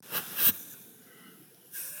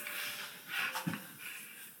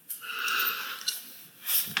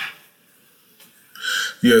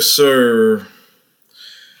Yes, sir.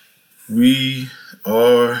 We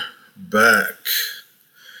are back.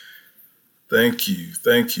 Thank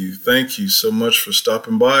you so much for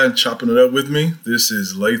stopping by and chopping it up with me. This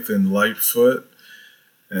is Lathan Lightfoot,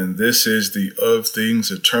 and this is the Of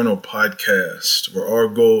Things Eternal podcast, where our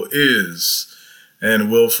goal is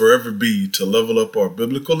and will forever be to level up our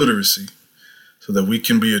biblical literacy so that we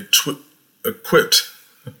can be equipped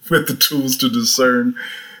with the tools to discern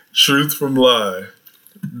truth from lie,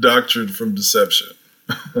 doctrine from deception.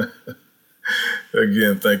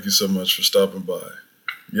 Again, thank you so much for stopping by.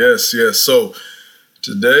 Yes. So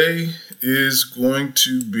today is going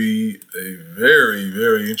to be a very,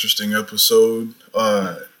 very interesting episode.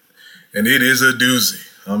 And it is a doozy.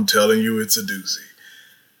 I'm telling you, it's a doozy.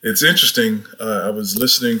 It's interesting. I was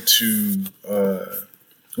listening to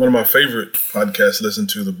one of my favorite podcasts to listen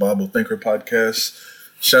to, the Bible Thinker podcast.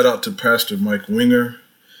 Shout out to Pastor Mike Winger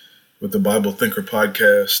with the Bible Thinker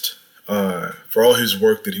podcast for all his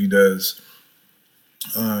work that he does.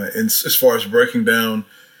 And as far as breaking down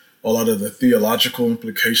a lot of the theological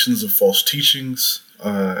implications of false teachings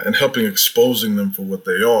and helping exposing them for what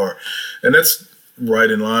they are. And that's right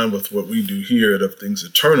in line with what we do here at Of Things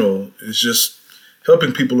Eternal, is just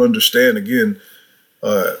helping people understand, again,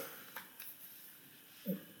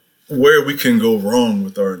 where we can go wrong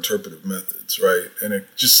with our interpretive methods, right? And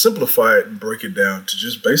just simplify it and break it down to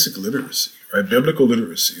just basic literacy, right? Biblical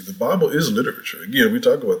literacy. The Bible is literature. Again, we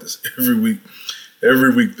talk about this every week.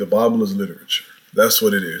 Every week, the Bible is literature. That's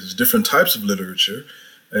what it is. It's different types of literature,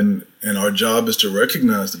 and our job is to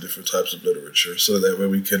recognize the different types of literature so that way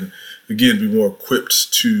we can, again, be more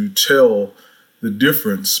equipped to tell the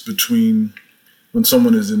difference between when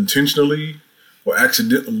someone is intentionally or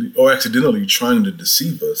accidentally trying to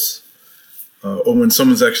deceive us, or when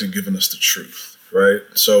someone's actually giving us the truth, right?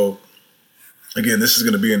 So, again, this is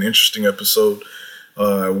going to be an interesting episode.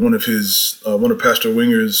 One of Pastor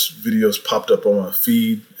Winger's videos popped up on my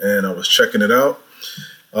feed, and I was checking it out.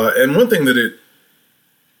 And one thing that it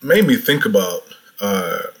made me think about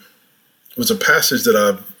was a passage that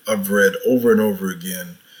I've read over and over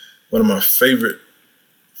again. One of my favorite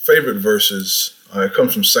verses. It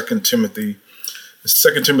comes from 2 Timothy. It's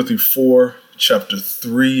 2 Timothy 4, chapter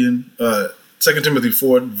 3, and 2 Timothy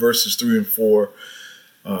 4, verses 3 and 4.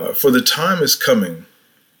 For the time is coming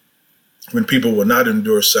when people will not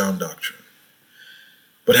endure sound doctrine,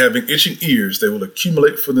 but having itching ears, they will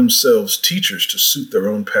accumulate for themselves teachers to suit their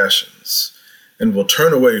own passions, and will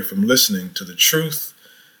turn away from listening to the truth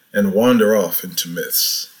and wander off into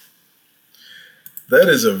myths. That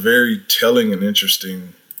is a very telling and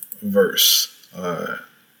interesting verse.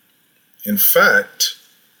 In fact,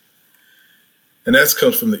 and that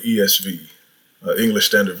comes from the ESV, English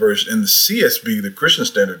Standard Version. In the CSB, the Christian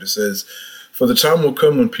Standard, it says, "For the time will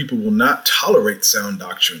come when people will not tolerate sound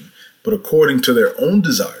doctrine, but according to their own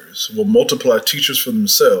desires will multiply teachers for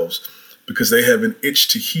themselves because they have an itch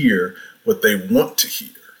to hear what they want to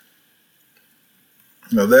hear."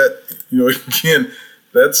 Now that, again,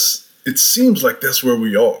 it seems like that's where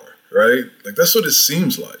we are, right? Like that's what it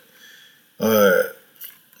seems like.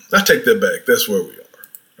 I take that back. That's where we are,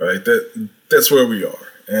 right? That's where we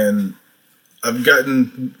are. And we've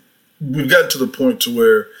gotten to the point to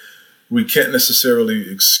where we can't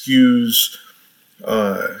necessarily excuse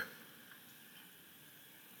the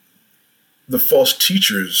false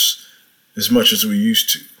teachers as much as we used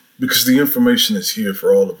to, because the information is here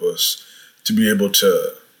for all of us to be able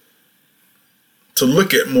to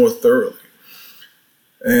look at more thoroughly.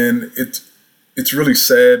 And it's really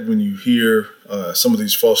sad when you hear some of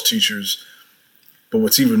these false teachers, but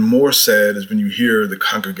what's even more sad is when you hear the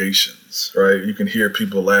congregations, right? You can hear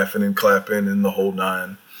people laughing and clapping and the whole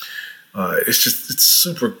nine. It's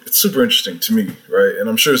super interesting to me, right? And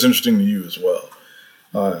I'm sure it's interesting to you as well.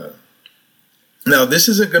 Now, this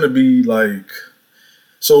isn't going to be like,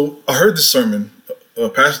 so I heard this sermon,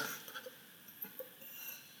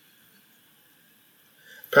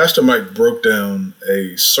 Pastor Mike broke down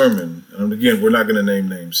a sermon, and again, we're not going to name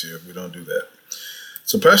names here. We don't do that.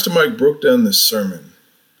 So Pastor Mike broke down this sermon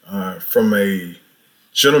from a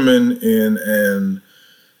gentleman in an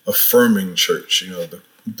affirming church,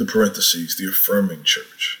 the parentheses, the affirming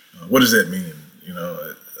church. What does that mean?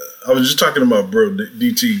 I was just talking about bro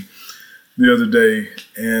DT the other day,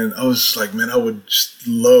 and I was just like, man, I would just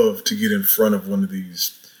love to get in front of one of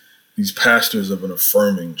these pastors of an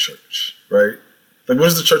affirming church, right? Like, what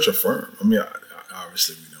does the church affirm? I mean,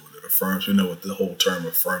 obviously we know what it affirms. We know what the whole term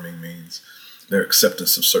affirming means, their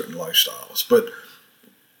acceptance of certain lifestyles. But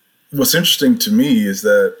what's interesting to me is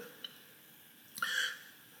that,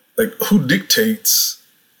 like, who dictates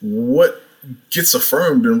what gets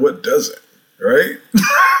affirmed and what doesn't, right?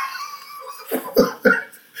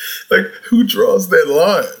 Like, who draws that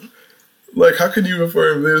line? Like, how can you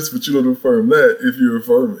affirm this, but you don't affirm that if you're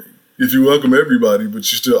affirming? If you welcome everybody, but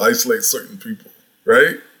you still isolate certain people,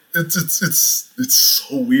 right? It's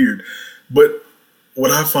so weird. But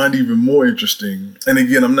what I find even more interesting, and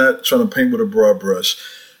again, I'm not trying to paint with a broad brush,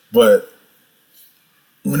 but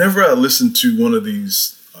whenever I listen to one of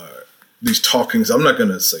these talkings, I'm not going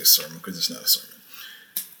to say sermon because it's not a sermon.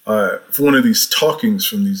 For one of these talkings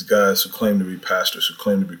from these guys who claim to be pastors, who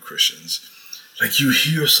claim to be Christians, like you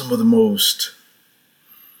hear some of the most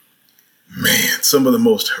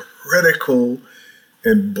heretical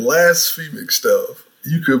and blasphemic stuff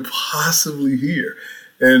you could possibly hear.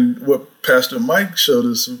 And what Pastor Mike showed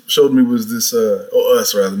me was this,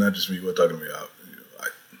 us rather, not just me, we're talking to me, I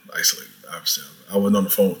isolated, obviously. I wasn't on the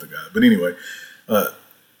phone with the guy. But anyway,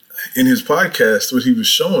 in his podcast, what he was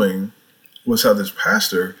showing was how this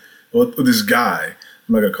pastor, or this guy,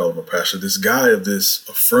 I'm not going to call him a pastor, this guy of this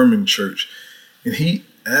affirming church, and he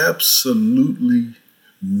absolutely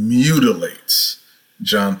mutilates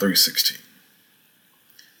John 3:16.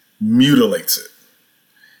 Mutilates it.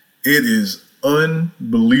 It is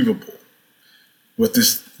unbelievable what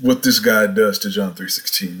this guy does to John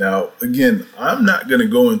 3:16. Now, again, I'm not going to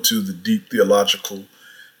go into the deep theological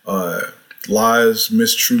lies,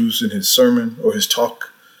 mistruths in his sermon or his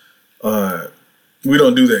talk. We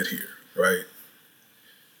don't do that here, right?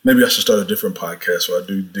 Maybe I should start a different podcast where I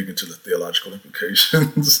do dig into the theological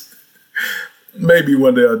implications. Maybe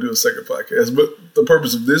one day I'll do a second podcast. But the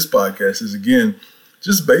purpose of this podcast is, again,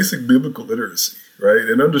 just basic biblical literacy, right?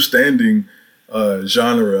 And understanding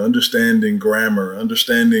genre, understanding grammar,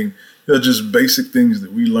 understanding just basic things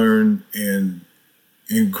that we learn in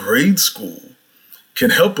grade school can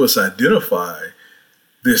help us identify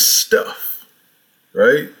this stuff,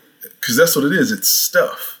 right? Because that's what it is. It's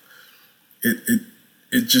stuff. It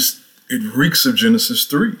reeks of Genesis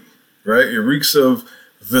 3, right? It reeks of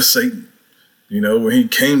the Satan, when he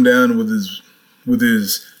came down with his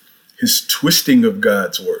twisting of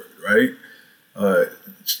God's word, right?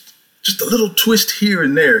 Just a little twist here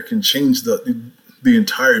and there can change the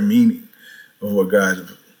entire meaning of what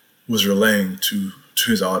God was relaying to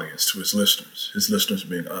his audience, to his listeners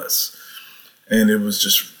being us. And it was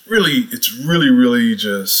just it's really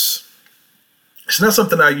just, it's not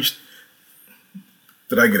something that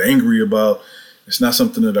I get angry about. It's not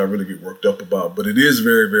something that I really get worked up about, but it is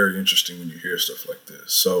very, very interesting when you hear stuff like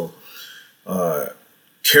this. So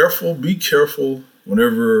be careful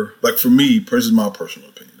whenever, like for me, this is my personal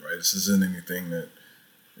opinion, right? This isn't anything that,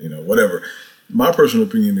 whatever. My personal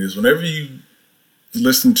opinion is whenever you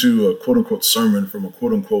listen to a quote unquote sermon from a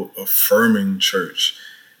quote unquote affirming church,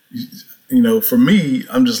 for me,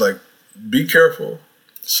 I'm just like, be careful,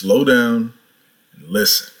 slow down and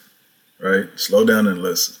listen, right? Slow down and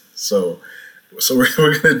listen. So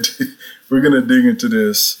we're gonna dig into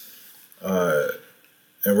this,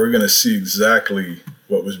 and we're gonna see exactly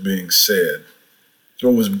what was being said,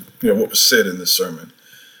 what was said in this sermon.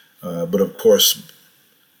 But of course,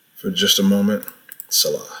 for just a moment,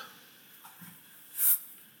 Salah.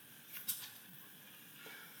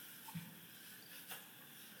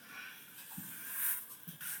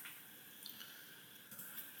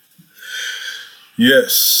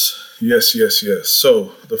 Yes.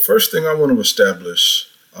 So the first thing I want to establish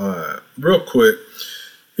real quick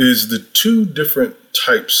is the two different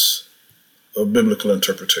types of biblical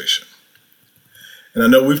interpretation. And I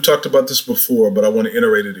know we've talked about this before, but I want to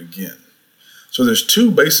iterate it again. So there's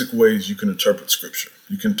two basic ways you can interpret Scripture.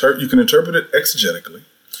 You can interpret it exegetically,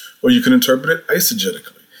 or you can interpret it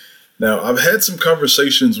eisegetically. Now, I've had some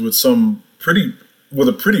conversations with a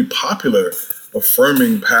pretty popular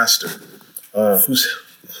affirming pastor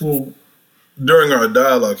who during our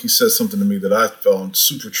dialogue, he said something to me that I found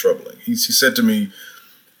super troubling. He said to me,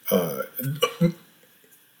 and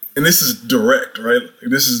this is direct, right?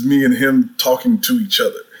 This is me and him talking to each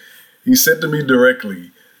other. He said to me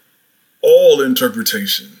directly, all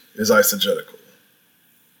interpretation is eisegetical.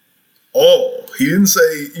 All. He didn't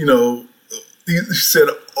say, he said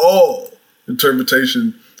all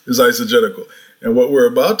interpretation is eisegetical. And what we're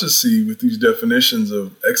about to see with these definitions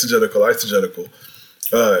of exegetical, eisegetical,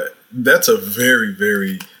 that's a very,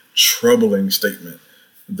 very troubling statement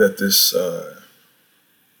that this, I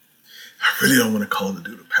really don't want to call the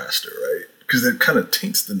dude a pastor, right? Because that kind of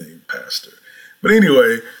taints the name pastor. But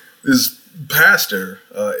anyway, this pastor,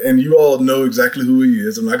 and you all know exactly who he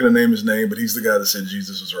is. I'm not going to name his name, but he's the guy that said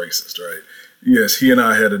Jesus was racist, right? Yes, he and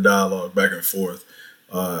I had a dialogue back and forth,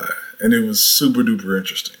 and it was super duper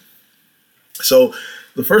interesting. So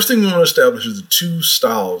The first thing we want to establish is the two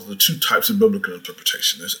styles, the two types of biblical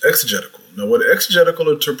interpretation. There's exegetical. Now, what exegetical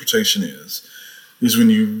interpretation is when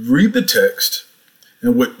you read the text,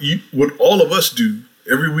 and what all of us do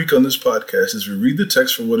every week on this podcast is we read the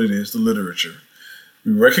text for what it is, the literature.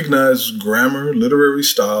 We recognize grammar, literary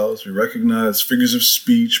styles. We recognize figures of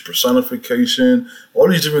speech, personification, all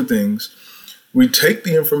these different things. We take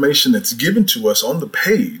the information that's given to us on the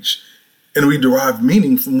page and we derive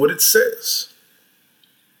meaning from what it says.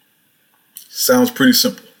 Sounds pretty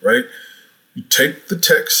simple, right? You take the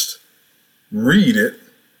text, read it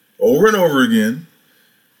over and over again,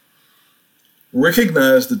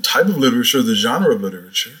 recognize the type of literature, the genre of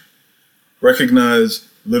literature, recognize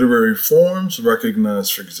literary forms,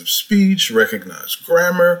 recognize figures of speech, recognize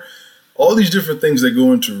grammar, all these different things that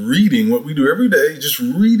go into reading, what we do every day, just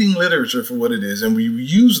reading literature for what it is. And we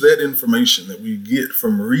use that information that we get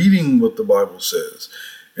from reading what the Bible says,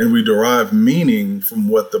 and we derive meaning from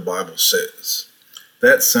what the Bible says.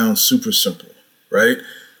 That sounds super simple, right?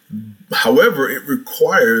 However, it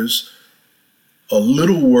requires a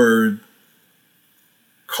little word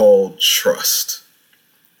called trust.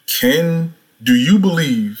 Do you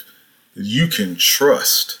believe that you can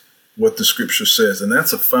trust what the scripture says? And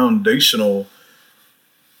that's foundational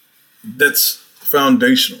to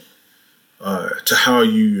how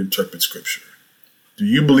you interpret scripture. Do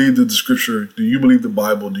you believe that the scripture, do you believe the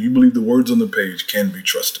Bible, do you believe the words on the page can be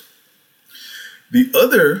trusted? The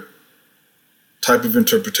other type of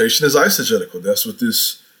interpretation is eisegetical. That's what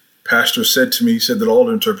this pastor said to me. He said that all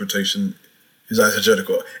interpretation is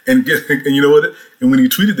eisegetical. And you know what? And when he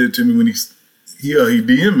tweeted that to me, when he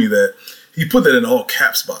DM'd me that, he put that in all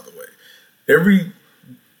caps, by the way. Every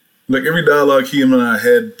dialogue he and I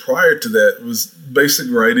had prior to that was basic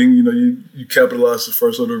writing. You know, you capitalize the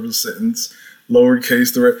first letter of a sentence,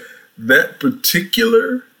 lowercase the rest. That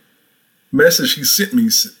particular message he sent me,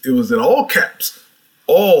 it was in all caps.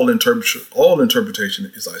 All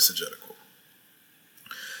interpretation is eisegetical.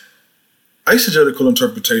 Eisegetical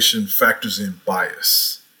interpretation factors in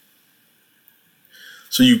bias.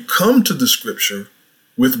 So you come to the scripture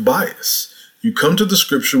with bias. You come to the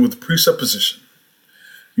scripture with presupposition.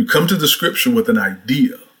 You come to the scripture with an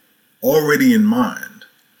idea already in mind.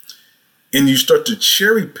 And you start to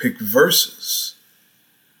cherry pick verses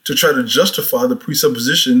to try to justify the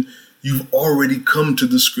presupposition you've already come to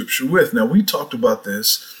the scripture with. Now, we talked about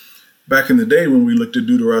this back in the day when we looked at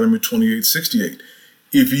Deuteronomy 28:68.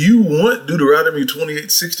 If you want Deuteronomy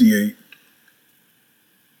 28:68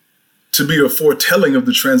 to be a foretelling of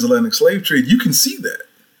the transatlantic slave trade, you can see that,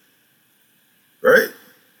 right?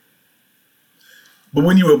 But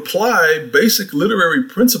when you apply basic literary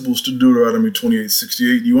principles to Deuteronomy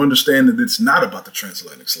 28:68, you understand that it's not about the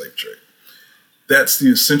transatlantic slave trade. That's the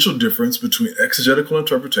essential difference between exegetical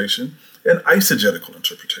interpretation and eisegetical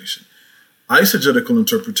interpretation. Eisegetical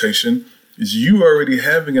interpretation is you already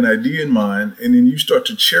having an idea in mind, and then you start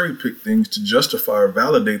to cherry pick things to justify or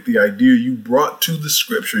validate the idea you brought to the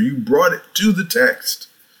scripture. You brought it to the text.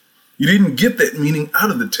 You didn't get that meaning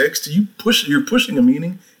out of the text. You're pushing a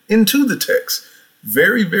meaning into the text.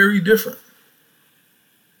 Very, very different.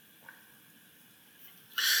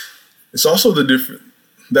 It's also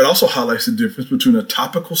that also highlights the difference between a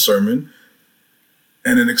topical sermon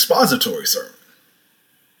and an expository sermon.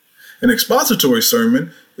 An expository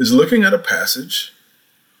sermon is looking at a passage.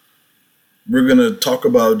 We're going to talk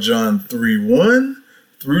about John 3:1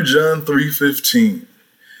 through John 3:15.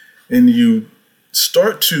 And you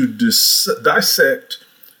start to dissect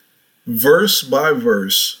verse by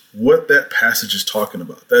verse what that passage is talking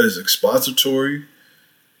about. That is expository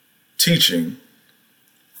teaching,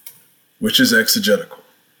 which is exegetical.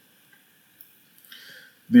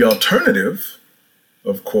 The alternative,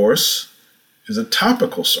 of course, is a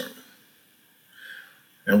topical sermon.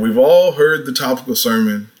 And we've all heard the topical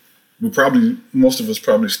sermon. Most of us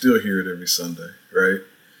probably still hear it every Sunday, right?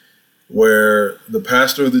 Where the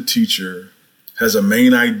pastor or the teacher has a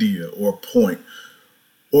main idea or a point,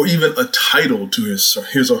 or even a title to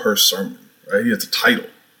his or her sermon, right? He has a title.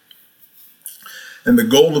 And the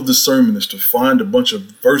goal of the sermon is to find a bunch of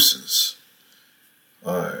verses,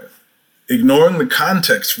 ignoring the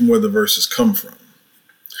context from where the verses come from,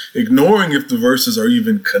 ignoring if the verses are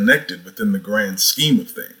even connected within the grand scheme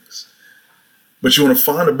of things. But you want to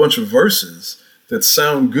find a bunch of verses that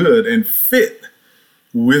sound good and fit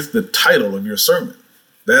with the title of your sermon.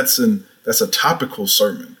 That's a topical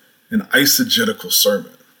sermon, an eisegetical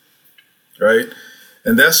sermon, right?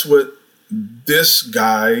 And that's what this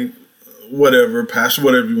guy, pastor,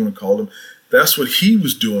 whatever you want to call him, that's what he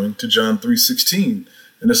was doing to John 3:16.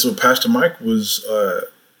 And that's what Pastor Mike was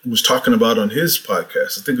talking about on his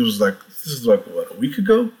podcast. I think this was like a week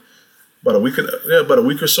ago, about a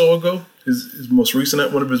week or so ago. His most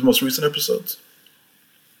recent, one of his most recent episodes.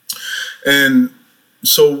 And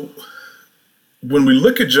so when we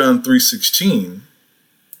look at John 3:16,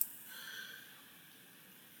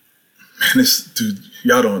 man, dude,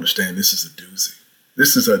 y'all don't understand. This is a doozy.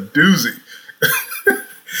 This is a doozy.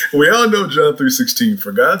 We all know John 3:16.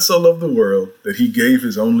 For God so loved the world that he gave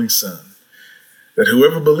his only son, that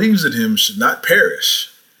whoever believes in him should not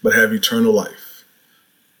perish, but have eternal life.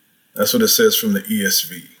 That's what it says from the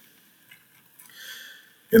ESV.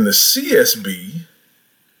 In the CSB,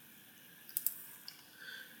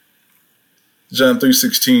 John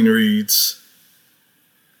 3:16 reads,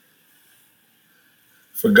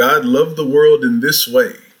 for God loved the world in this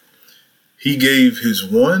way. He gave his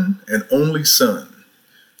one and only son,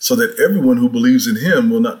 so that everyone who believes in him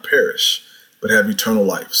will not perish, but have eternal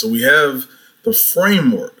life. So we have the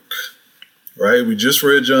framework, right? We just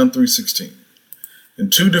read John 3:16 in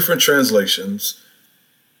two different translations,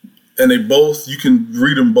 and they both, you can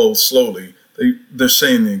read them both slowly. They're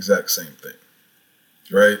saying the exact same thing,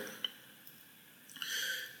 right?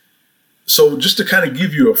 So just to kind of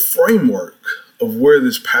give you a framework of where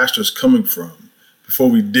this pastor is coming from before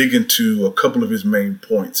we dig into a couple of his main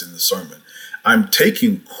points in the sermon, I'm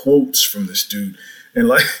taking quotes from this dude. And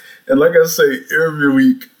like I say every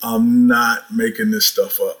week, I'm not making this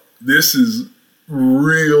stuff up. This is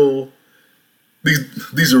real.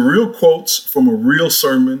 These are real quotes from a real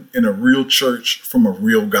sermon in a real church from a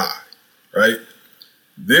real guy, right?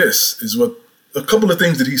 This is what a couple of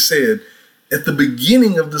things that he said at the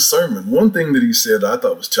beginning of the sermon. One thing that he said I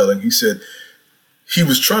thought was telling, he said he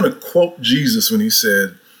was trying to quote Jesus when he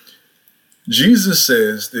said, Jesus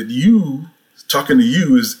says that you, talking to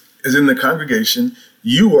you is in the congregation,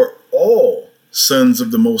 you are all sons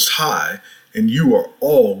of the Most High and you are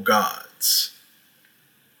all gods.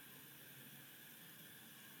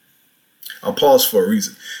 I'll pause for a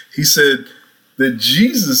reason. He said that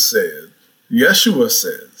Jesus said, Yeshua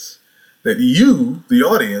says, that you, the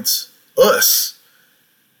audience, us,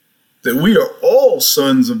 that we are all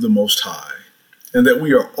sons of the Most High and that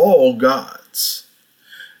we are all gods.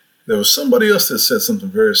 There was somebody else that said something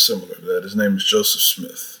very similar to that. His name is Joseph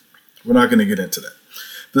Smith. We're not going to get into that.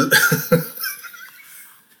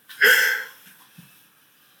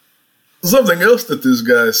 Something else that this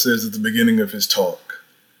guy says at the beginning of his talk,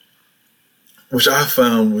 which I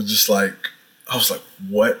found was just like, I was like,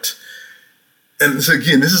 what? And so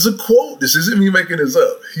again, this is a quote. This isn't me making this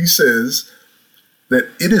up. He says that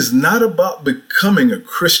it is not about becoming a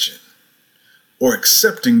Christian or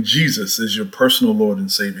accepting Jesus as your personal Lord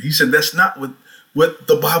and Savior. He said that's not what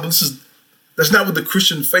the Bible says. That's not what the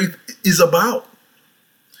Christian faith is about.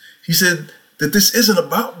 He said that this isn't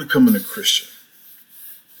about becoming a Christian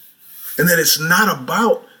and that it's not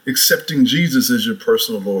about accepting Jesus as your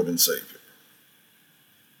personal Lord and Savior.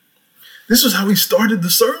 This was how he started the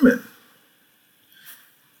sermon.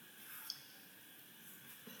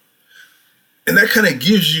 And that kind of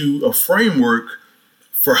gives you a framework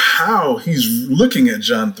for how he's looking at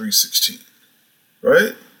John 3:16,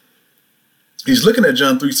 right? He's looking at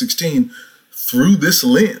John 3:16 through this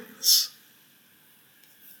lens.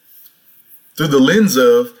 Through the lens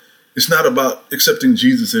of, it's not about accepting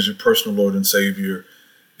Jesus as your personal Lord and Savior.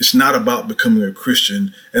 It's not about becoming a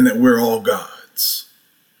Christian and that we're all gods.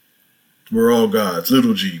 We're all gods,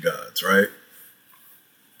 little g gods, right?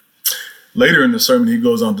 Later in the sermon, he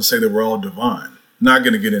goes on to say that we're all divine. Not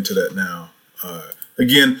going to get into that now.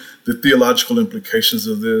 Again, the theological implications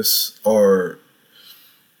of this are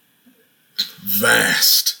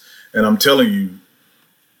vast. And I'm telling you,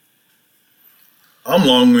 I'm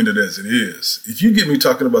long-winded as it is. If you get me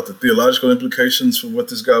talking about the theological implications for what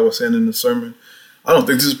this guy was saying in the sermon, I don't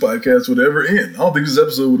think this podcast would ever end. I don't think this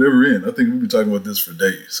episode would ever end. I think we'd be talking about this for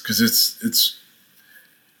days because it's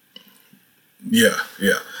yeah.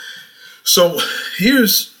 So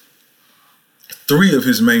here's 3 of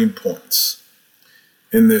his main points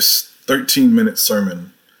in this 13-minute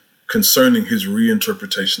sermon concerning his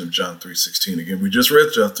reinterpretation of John 3:16. Again, we just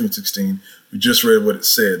read John 3:16. We just read what it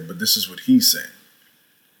said, but this is what he's saying.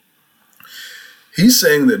 He's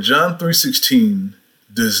saying that John 3:16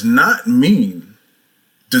 does not mean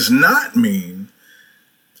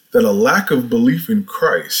that a lack of belief in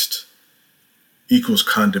Christ equals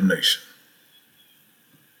condemnation.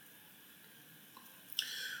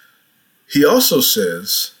 He also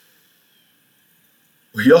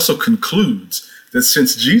concludes that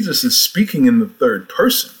since Jesus is speaking in the third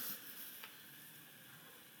person,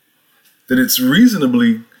 that it's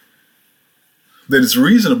reasonable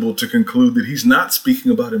to conclude that he's not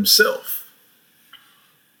speaking about himself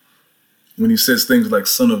when he says things like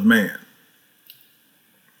Son of Man.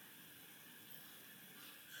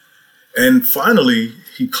 And finally,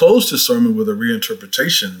 he closed his sermon with a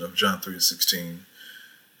reinterpretation of John 3:16,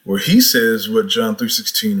 where he says what John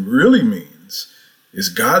 3:16 really means is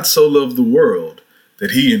God so loved the world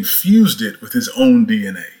that he infused it with his own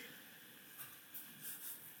DNA.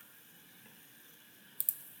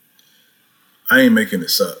 I ain't making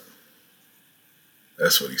this up.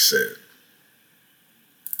 That's what he said.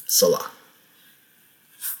 Salah.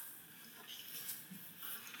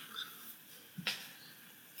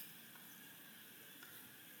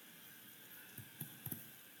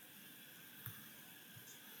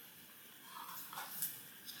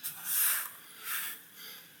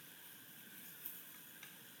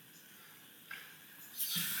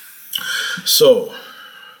 So,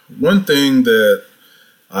 one thing that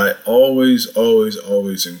I always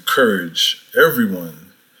encourage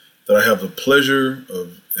everyone that I have the pleasure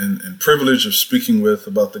of and privilege of speaking with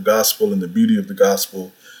about the gospel and the beauty of the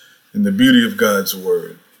gospel and the beauty of God's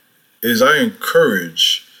word is I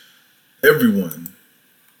encourage everyone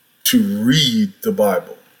to read the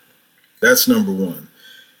Bible. That's number one.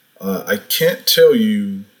 I can't tell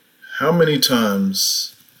you how many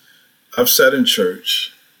times I've sat in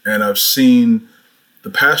church and I've seen the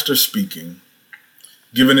pastor speaking,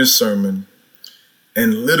 giving his sermon,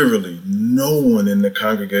 and literally no one in the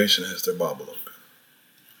congregation has their Bible open.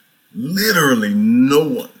 Literally no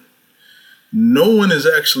one. No one is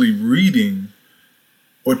actually reading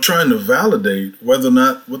or trying to validate whether or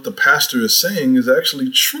not what the pastor is saying is actually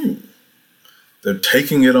true. They're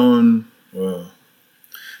taking it on,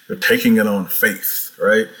 they're taking it on faith,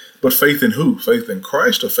 right? But faith in who? Faith in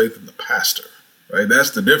Christ or faith in the pastor, right?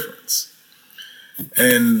 That's the difference.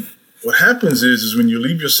 And what happens is when you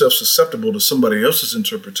leave yourself susceptible to somebody else's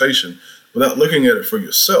interpretation without looking at it for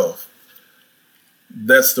yourself,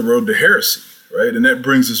 that's the road to heresy, right? And that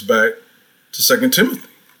brings us back to 2 Timothy.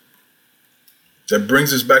 That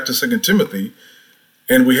brings us back to 2 Timothy.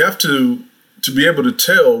 And we have to be able to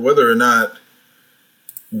tell whether or not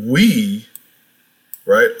we,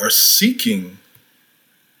 right, are seeking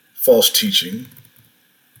false teaching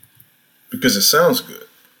because it sounds good.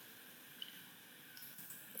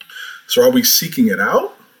 So are we seeking it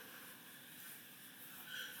out?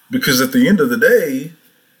 Because at the end of the day,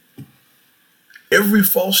 every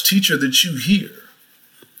false teacher that you hear,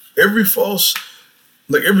 every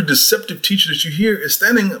deceptive teacher that you hear is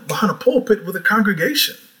standing behind a pulpit with a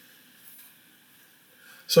congregation.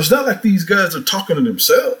 So it's not like these guys are talking to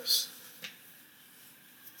themselves.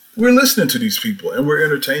 We're listening to these people and we're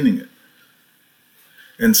entertaining it.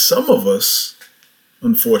 And some of us,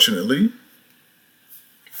 unfortunately,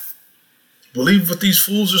 believe what these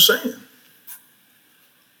fools are saying.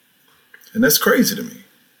 And that's crazy to me.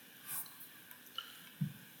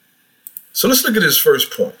 So let's look at his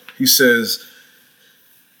first point. He says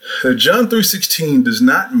that John 3:16 does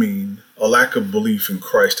not mean a lack of belief in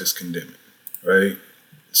Christ is condemning, right?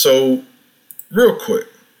 So real quick,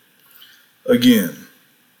 again,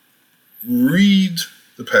 read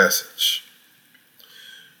the passage.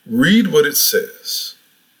 Read what it says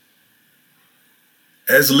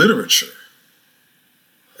as literature.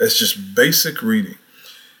 That's just basic reading.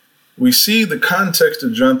 We see the context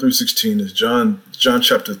of John 3:16 is John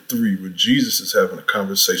chapter 3, where Jesus is having a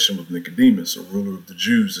conversation with Nicodemus, a ruler of the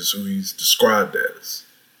Jews, is who he's described as.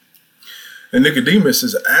 And Nicodemus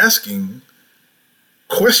is asking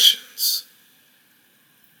questions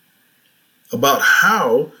about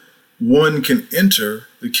how one can enter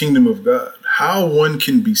the kingdom of God, how one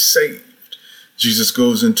can be saved. Jesus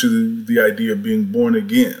goes into the idea of being born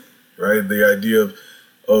again, right? The idea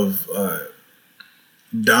of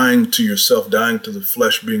dying to yourself, dying to the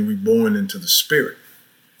flesh, being reborn into the spirit.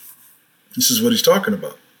 This is what he's talking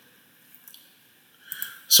about.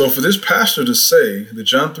 So for this pastor to say that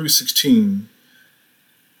John 3:16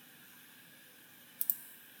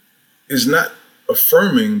 is not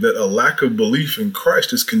affirming that a lack of belief in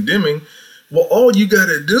Christ is condemning, well, all you got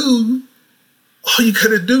to do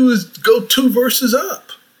is go 2 verses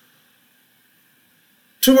up.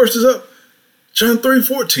 2 verses up. John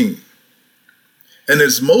 3:14. And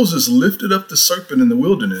as Moses lifted up the serpent in the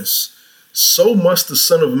wilderness, so must the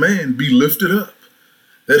Son of Man be lifted up,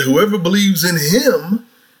 that whoever believes in him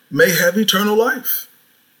may have eternal life.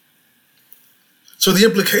 So the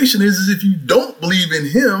implication is if you don't believe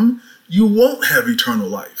in him, you won't have eternal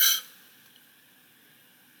life.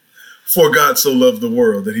 For God so loved the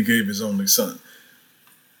world that he gave his only son.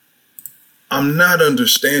 I'm not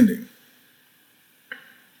understanding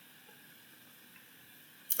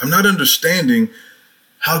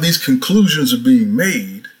how these conclusions are being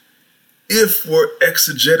made if we're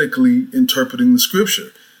exegetically interpreting the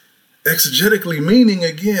scripture. Exegetically meaning,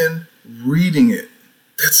 again, reading it.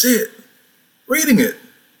 That's it. Reading it,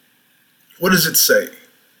 what does it say?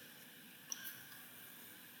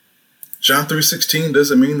 John 3:16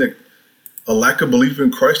 doesn't mean that a lack of belief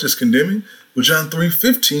in Christ is condemning. Well, John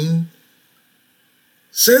 3:15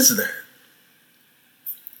 says that.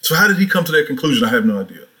 So how did he come to that conclusion? I have no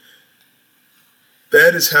idea.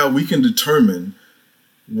 That is how we can determine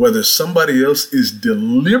whether somebody else is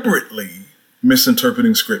deliberately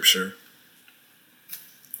misinterpreting scripture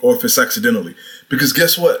or if it's accidentally. Because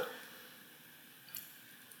guess what?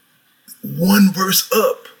 One verse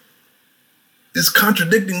up is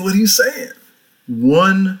contradicting what he's saying.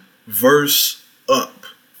 One verse up.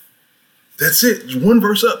 That's it. One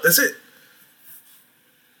verse up. That's it.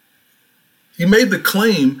 He made the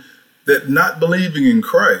claim that not believing in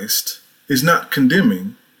Christ is not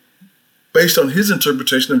condemning based on his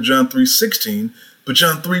interpretation of John 3:16, but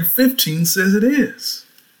John 3:15 says it is.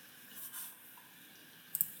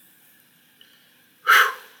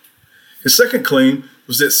 His second claim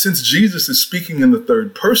was that since Jesus is speaking in the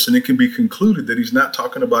third person, it can be concluded that he's not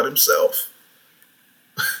talking about himself.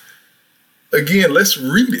 Again, let's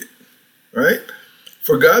read it, right?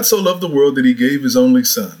 For God so loved the world that he gave his only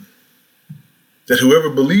son, that whoever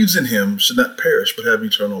believes in him should not perish but have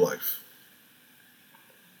eternal life.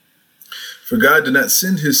 For God did not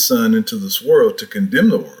send his son into this world to condemn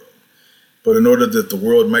the world, but in order that the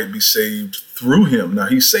world might be saved through him. Now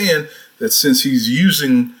he's saying that since he's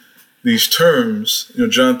using these terms,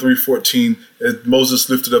 John 3:14, as Moses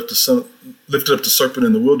lifted up the serpent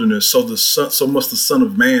in the wilderness, so must the Son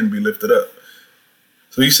of Man be lifted up.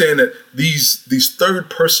 So he's saying that these third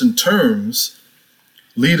person terms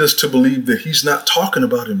lead us to believe that he's not talking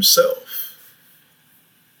about himself.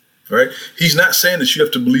 Right? He's not saying that you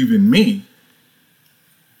have to believe in me.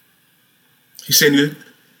 He's saying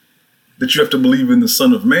that you have to believe in the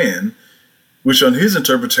Son of Man, which on his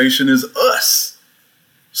interpretation is us.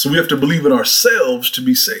 So we have to believe in ourselves to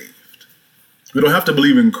be saved. We don't have to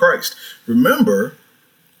believe in Christ. Remember,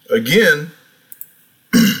 again,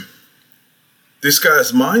 this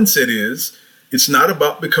guy's mindset is it's not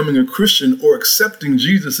about becoming a Christian or accepting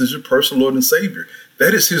Jesus as your personal Lord and Savior.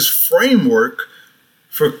 That is his framework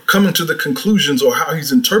for coming to the conclusions or how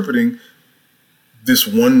he's interpreting this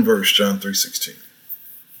one verse, John 3:16.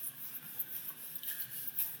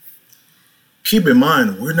 Keep in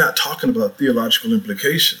mind, we're not talking about theological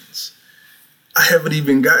implications. I haven't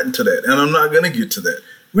even gotten to that, and I'm not going to get to that.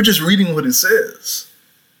 We're just reading what it says.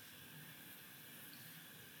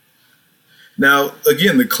 Now,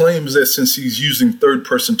 again, the claim is that since he's using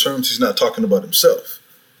third-person terms, he's not talking about himself.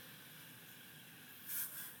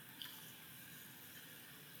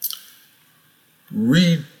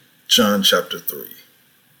 Read John chapter 3.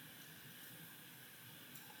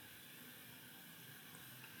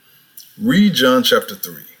 Read John chapter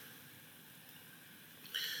 3.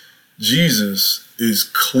 Jesus is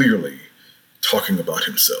clearly talking about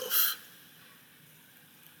himself.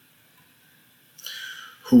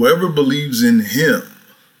 Whoever believes in him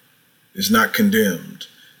is not condemned,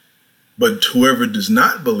 but whoever does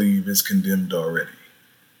not believe is condemned already,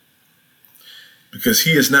 because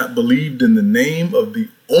he has not believed in the name of the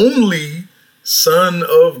only Son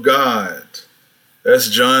of God. That's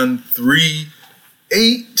John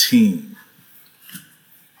 3:18.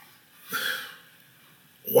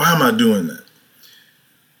 Why am I doing that?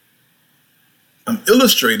 I'm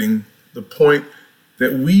illustrating the point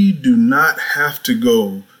that we do not have to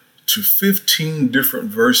go to 15 different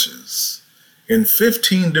verses in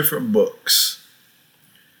 15 different books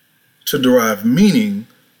to derive meaning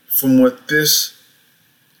from what this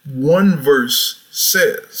one verse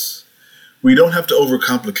says. We don't have to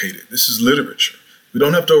overcomplicate it. This is literature. We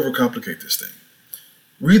don't have to overcomplicate this thing.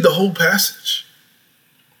 Read the whole passage.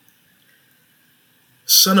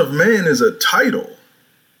 Son of Man is a title.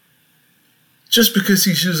 Just because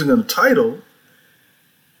he's using a title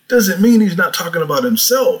doesn't mean he's not talking about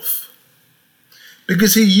himself,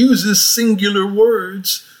 because he uses singular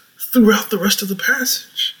words throughout the rest of the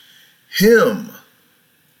passage. Him.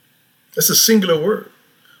 That's a singular word.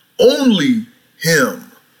 Only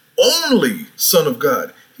him. Only Son of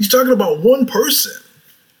God. He's talking about one person.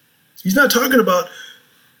 He's not talking about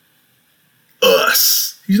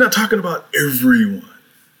us. He's not talking about everyone.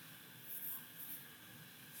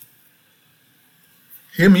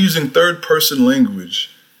 Him using third person language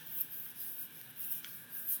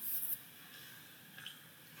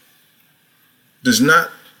does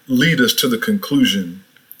not lead us to the conclusion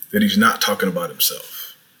that he's not talking about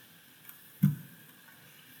himself.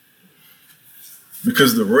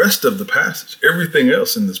 Because the rest of the passage, everything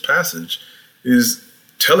else in this passage, is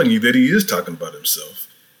telling you that he is talking about himself.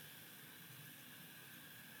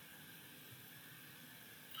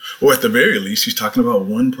 Or at the very least, he's talking about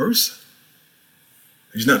one person.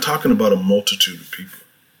 He's not talking about a multitude of people.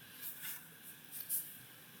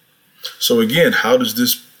 So again, how does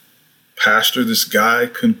this pastor, this guy,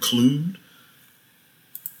 conclude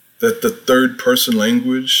that the third person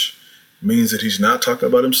language means that he's not talking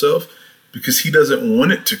about himself? Because he doesn't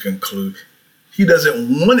want it to conclude. He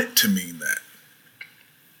doesn't want it to mean that.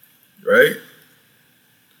 Right?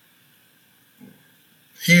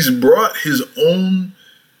 He's brought his own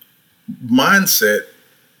mindset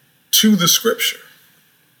to the scripture.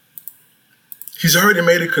 He's already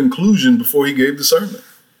made a conclusion before he gave the sermon.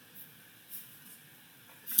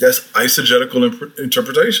 That's eisegetical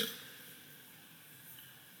interpretation.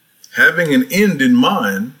 Having an end in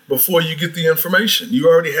mind before you get the information. You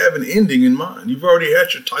already have an ending in mind. You've already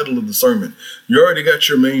had your title of the sermon. You already got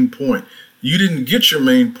your main point. You didn't get your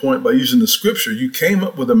main point by using the scripture. You came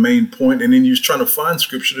up with a main point, and then you're trying to find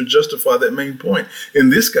scripture to justify that main point. In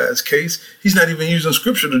this guy's case, he's not even using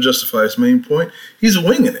scripture to justify his main point. He's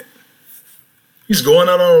winging it. He's going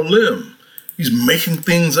out on a limb. He's making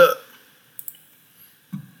things up.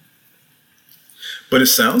 But it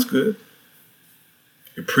sounds good.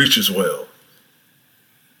 It preaches well.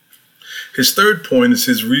 His third point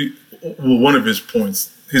is one of his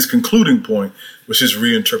points. His concluding point was his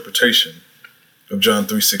reinterpretation of John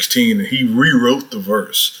 3:16, and he rewrote the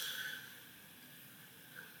verse.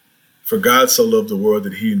 For God so loved the world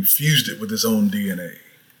that he infused it with his own DNA.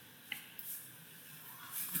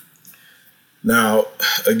 Now,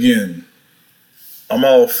 again, I'm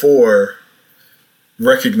all for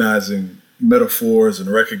recognizing metaphors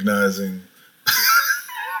and recognizing,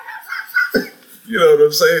 you know what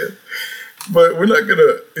I'm saying? But we're not going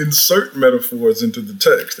to insert metaphors into the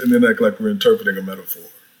text and then act like we're interpreting a metaphor,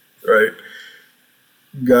 right?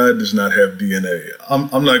 God does not have DNA.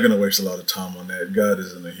 I'm not going to waste a lot of time on that. God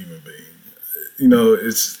isn't a human being. You know,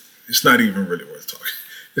 it's not even really worth talking.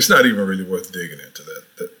 It's not even really worth digging into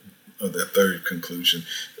that third conclusion.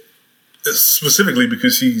 Specifically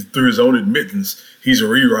because through his own admittance, he's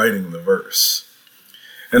rewriting the verse.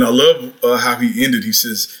 And I love how he ended. He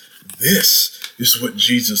says, this is what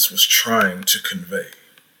Jesus was trying to convey.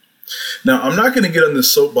 Now, I'm not going to get on the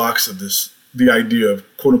soapbox of the idea of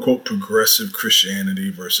quote unquote progressive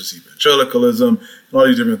Christianity versus evangelicalism and all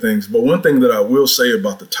these different things. But one thing that I will say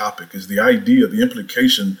about the topic is the idea, the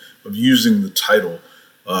implication of using the title,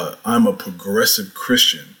 I'm a progressive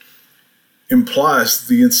Christian, implies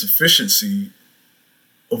the insufficiency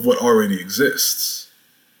of what already exists.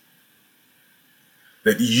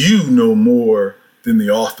 That you know more than the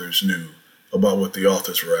authors knew about what the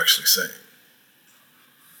authors were actually saying.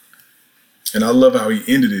 And I love how he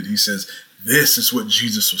ended it. He says, this is what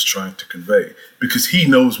Jesus was trying to convey, because he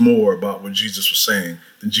knows more about what Jesus was saying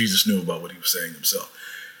than Jesus knew about what he was saying himself.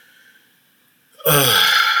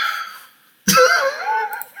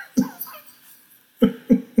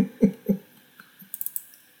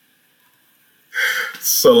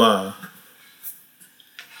 Salah.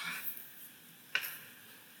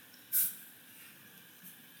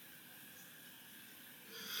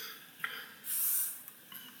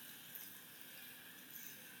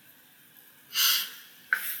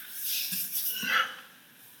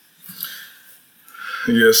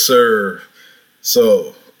 Yes, sir.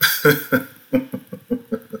 So,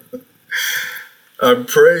 I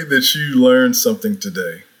pray that you learned something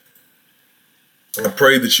today. I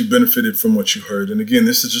pray that you benefited from what you heard. And again,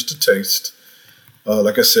 this is just a taste.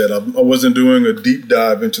 Like I said, I wasn't doing a deep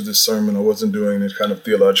dive into this sermon. I wasn't doing any kind of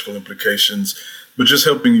theological implications, but just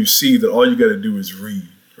helping you see that all you got to do is read,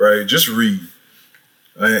 right? Just read.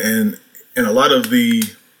 And a lot of the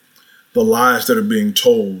lies that are being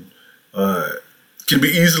told can be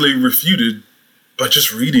easily refuted by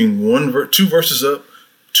just reading two verses up,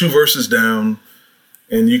 2 verses down,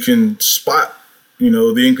 and you can spot,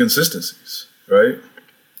 the inconsistencies, right?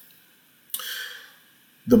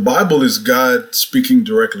 The Bible is God speaking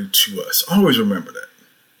directly to us. Always remember that.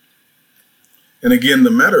 And again,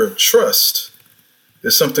 the matter of trust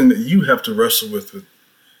is something that you have to wrestle with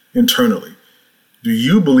internally. Do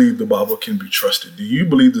you believe the Bible can be trusted? Do you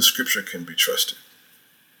believe the scripture can be trusted?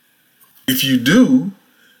 If you do,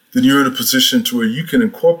 then you're in a position to where you can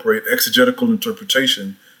incorporate exegetical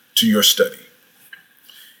interpretation to your study.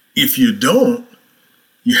 If you don't,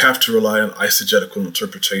 you have to rely on eisegetical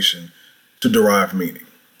interpretation to derive meaning.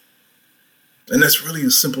 And that's really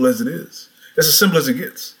as simple as it is. It's as simple as it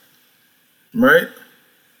gets, right?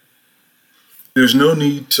 There's no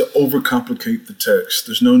need to overcomplicate the text.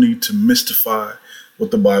 There's no need to mystify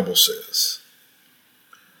what the Bible says.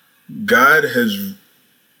 God has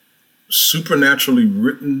supernaturally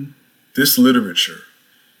written this literature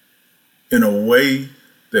in a way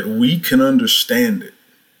that we can understand it.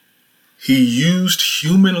 He used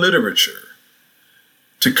human literature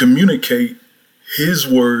to communicate his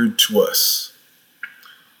word to us.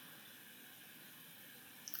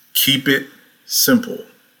 Keep it simple.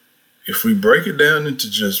 If we break it down into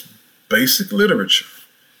just basic literature,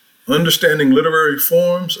 understanding literary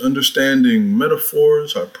forms, understanding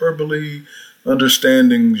metaphors, hyperbole,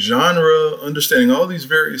 understanding genre, understanding all these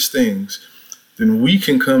various things, then we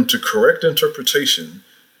can come to correct interpretation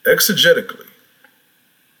exegetically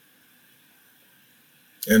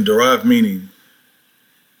and derive meaning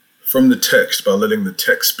from the text by letting the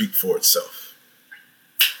text speak for itself.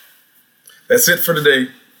 That's it for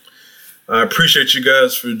today. I appreciate you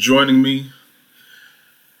guys for joining me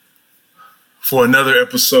for another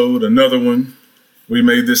episode, another one. We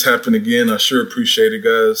made this happen again. I sure appreciate it,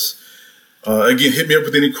 guys. Again, hit me up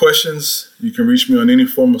with any questions. You can reach me on any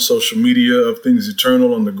form of social media of Things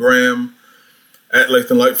Eternal on the gram, at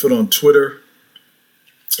Lathan Lightfoot on Twitter.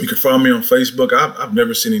 You can find me on Facebook. I've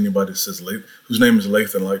never seen anybody that says whose name is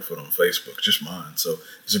Lathan Lightfoot on Facebook, just mine. So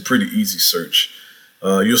it's a pretty easy search.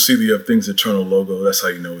 You'll see the Things Eternal logo. That's how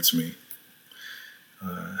you know it's me.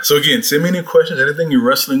 So again, send me any questions, anything you're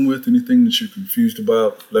wrestling with, anything that you're confused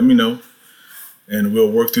about, let me know. And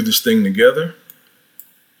we'll work through this thing together.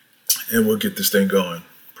 And we'll get this thing going.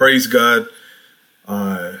 Praise God.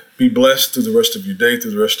 Be blessed through the rest of your day,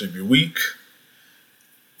 through the rest of your week.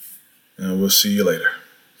 And we'll see you later.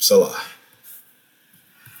 Salah.